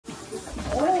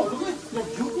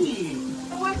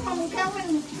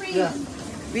Yeah.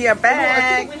 We are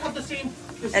back we have the same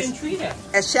tree there.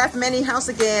 at Chef Manny house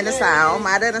again นะสาวม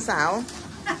าเด้อนะสาว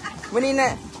วันนี้น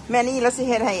ะแม่นี่เราสิเ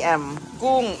ฮ็ดให้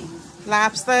กุ้ง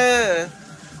lobster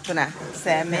ตัวน่ะ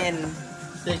salmon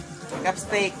กับส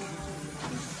เต็ก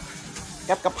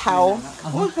กับกะเพรา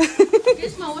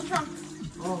This small trunk.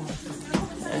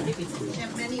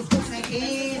 Chef Manny put my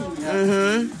in.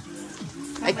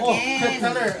 Oh,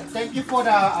 tell her, thank you for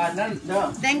the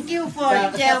Thank you for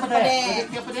gel for that.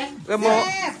 เออโม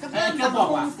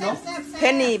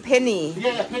penny Yeah, penny.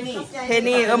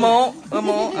 penny เออโม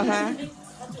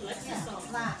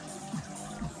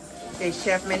Okay,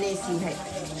 Chef Manny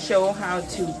show how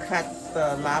to cut the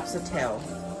lobster tail.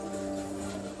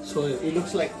 So it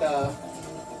looks like the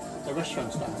restaurant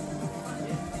style.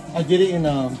 I did it in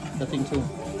the thing too.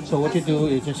 So what you do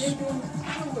is just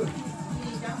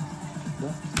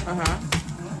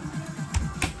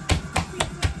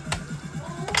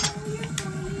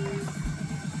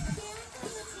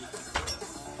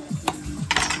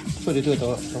so they do it at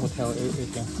the hotel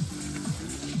everything.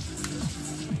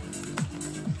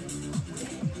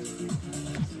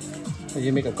 And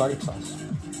you make a garlic sauce.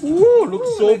 Ooh,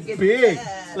 looks so big,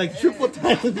 like triple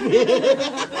times big.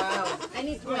 Wow. I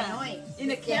need to annoy. In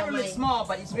the camera it's small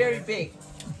but it's very big.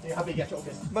 How big? Yeah,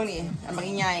 okay. เบิ่งนี่อันบาง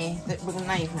ใหญ่เบิ่ง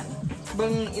ในหันเบิ่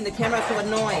ง in the camera คือว่า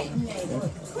น้อย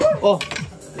Oh,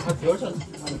 you have yours on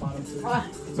the bottom too.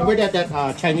 Remember that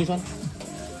Chinese one?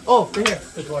 Oh, right here.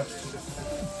 The drawer.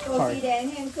 Sorry.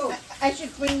 I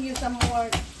should bring you some more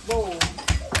bowl.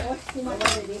 Too much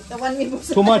already. The one we put.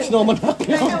 Too much, no more.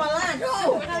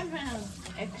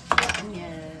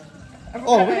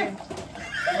 Oh, really?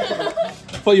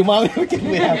 For your mom, okay,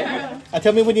 we have.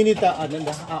 Tell me when you need the.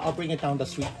 I'll bring it down the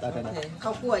sweet.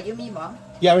 You mean mom?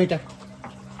 Yeah, right there.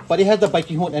 But it has the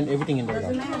biking hood and everything in there.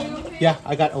 Yeah,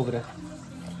 I got over there.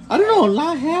 I don't know. La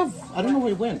have. I don't know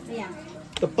where it went. Yeah.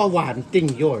 The pawan thing,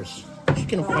 yours. She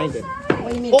can't find it. What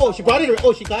do you mean? Oh, she brought it.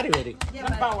 Oh, she got it already. น้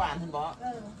ำปลาหวานคุณบอก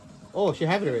Oh, she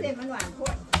have it already.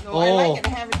 No, I like it.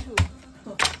 I have it too.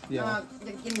 Yeah. จ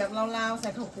ะกินแบบลาวๆใส่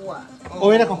ข้าวคั่ว Oh,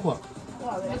 wait, that's cool.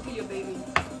 Look at your baby.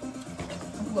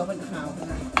 ข้าวคั่วเป็นขาวข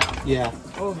นาด Yeah.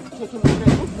 Oh, take him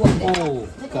straight. Oh,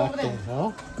 God the hell.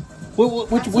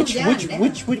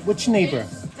 Which neighbor?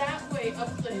 That way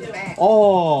up the hill.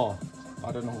 Oh, I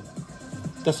don't know.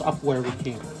 Just up where we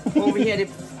came. Oh, we had to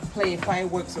play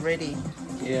fireworks already.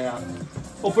 Yeah.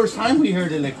 Oh, first time we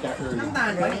heard it like that early. น้ำตา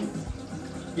ลไหม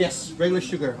Yes, regular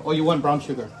sugar. Oh, you want brown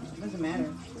sugar? Doesn't matter.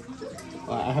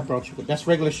 I have brown sugar. That's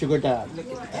regular sugar. That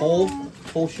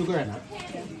whole sugar and that.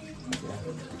 Yeah.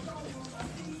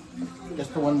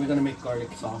 That's the one we're gonna make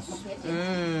garlic sauce.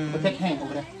 But that hang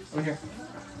over there, over here.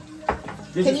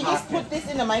 This Can is you hot, just put this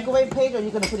in the microwave plate, or are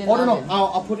you gonna put it in? Oh the no, oven?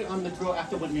 I'll put it on the grill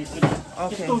after when we finish.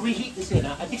 Okay. Just to reheat this in.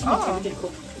 I think it's everything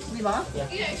cooked. นี่บอ Yeah.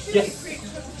 Yeah, it should Yes. be pretty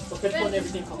good. So that's when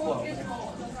everything cooked well.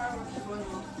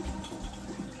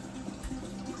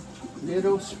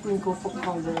 Little sprinkle for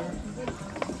color.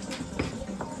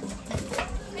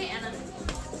 Hey, Anna.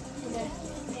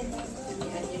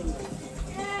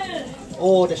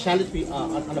 Oh, the shallot be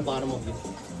on the bottom of you.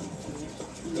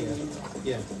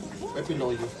 Yeah, right below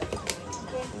you.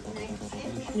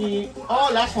 Oh,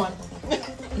 last one.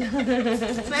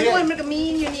 แม่งมันก็มี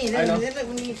อยู่นี่แล้ว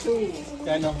มันมีชู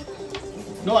Yeah, I know.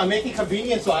 No, I make it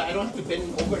convenient so I don't have to bend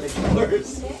over like yours.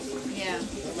 Yeah.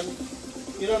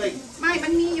 You know, like. ไม่มั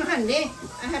นมีอยู่หันเด้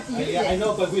I have to use Yeah, I it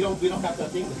know, but we don't have that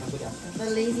thing. the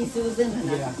lazy Susan หัน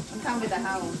นะ มันcome with the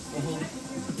house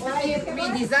we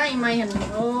design my หัน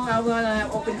oh I wanna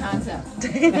open concept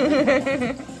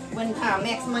วันข่าว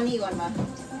max money ก่อนมา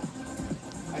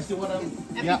I still want to.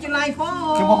 Happy July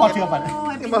 4th คือบ่ฮอดเที่ยวบัด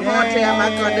Happy birthday, my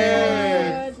God.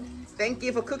 Thank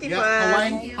you for cooking for Yeah,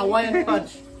 us. Hawaiian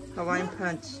punch. Hawaiian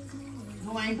punch.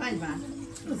 Hawaiian punch ป่ะ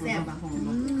แซ่บป่ะหอม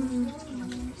ป่ะ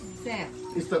แซ่บ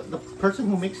It's the person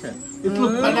who makes it. It's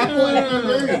look pineapple and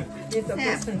berry. แ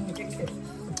ซ่บ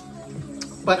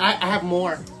But I have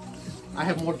more. I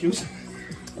have more juice.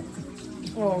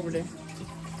 Oh, over there.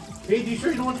 Hey, you sure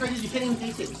you don't want to try this? You can't even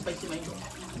taste it. It's spicy mango.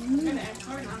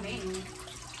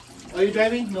 Are you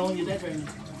driving? No, you're not driving.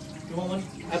 You want one?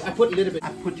 I put a little bit.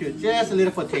 I put you just a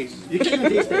little for taste. You can't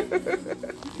even taste it.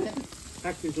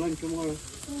 Practice lunch tomorrow.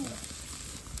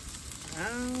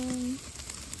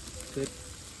 Good.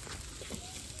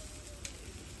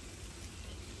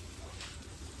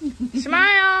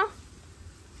 Smile.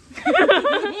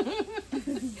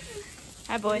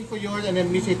 Hi, boy. For yours and then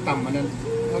me say tam and then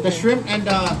the shrimp and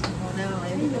the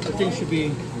thing should be.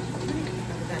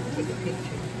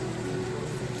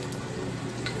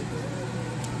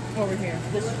 over here.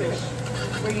 This fish.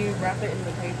 Where you wrap it in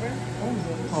the paper.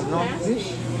 Oh no. Fish.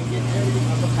 You get everything.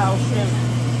 Gapao shrimp.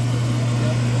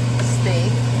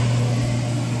 Steak.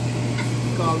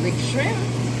 Garlic shrimp.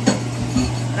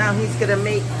 Now he's gonna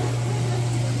make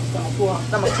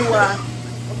tamatua.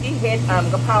 เมื่อกี้เห็น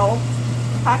กะเพรา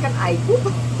พากันไอปุ๊บ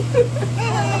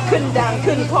ขึ้นดัง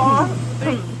ขึ้นคอ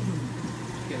Okay,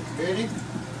 ready?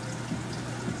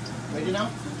 Ready now?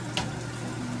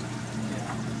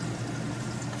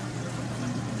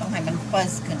 ต้องให้มันเฟิร์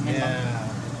สขึ้นมัน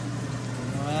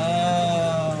Yeah. ว้า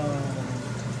ว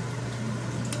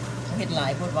เห็ดหลา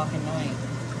ยพูดว่าเห็ดน้อย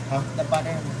Huh? the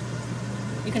butter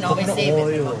you can always Coconut save it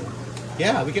oil.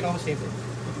 Yeah, we can always save it.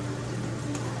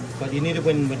 But you need it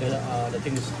when the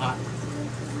thing is hot.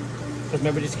 Because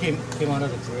remember, this came out of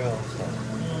the grill,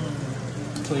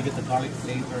 so you get the garlic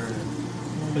flavor.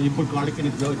 When you put garlic in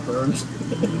the grill, it burns.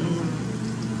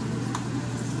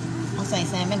 เอาใส่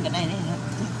แซลมอนก็ได้นี่ครับ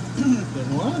Good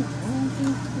one.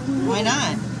 why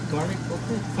not Garlic,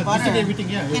 okay. But butter you said everything,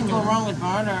 yeah. can't go wrong with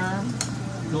butter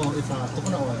No, it's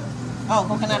coconut oil. oh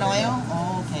coconut oil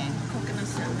oh, okay Coconut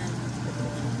salmon.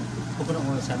 Coconut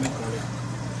oil, salmon, garlic.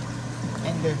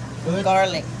 and Okay, good.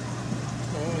 garlic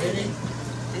Ready?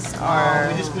 These Oh, are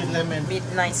we just squeeze lemon.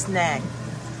 midnight snack.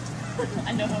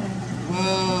 I know how.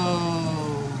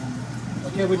 whoa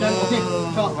Okay, we're done. Okay,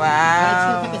 chop. Wow. Let's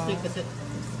take a stick. That's it.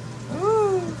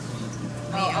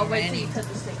 I'll wait till you cut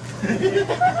the steak.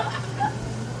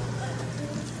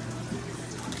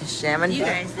 Shaman. You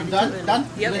guys I'm did done. it. Done.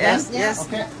 Yep. We're Yes, done? yes.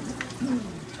 Okay.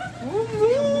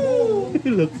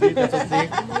 Look, see, that's a steak.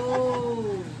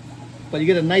 But you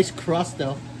get a nice crust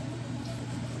though.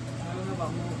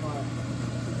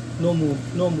 No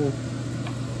move. No move.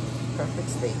 Perfect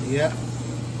steak. Yeah.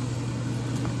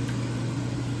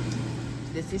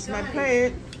 This is my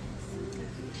plate.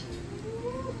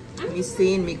 มีซี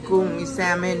น มีกุ้ง มีแซ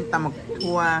ลมอนตำบัก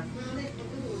ทั่ว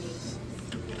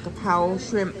กะเพรา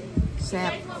shrimp แซ่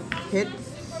บเผ็ด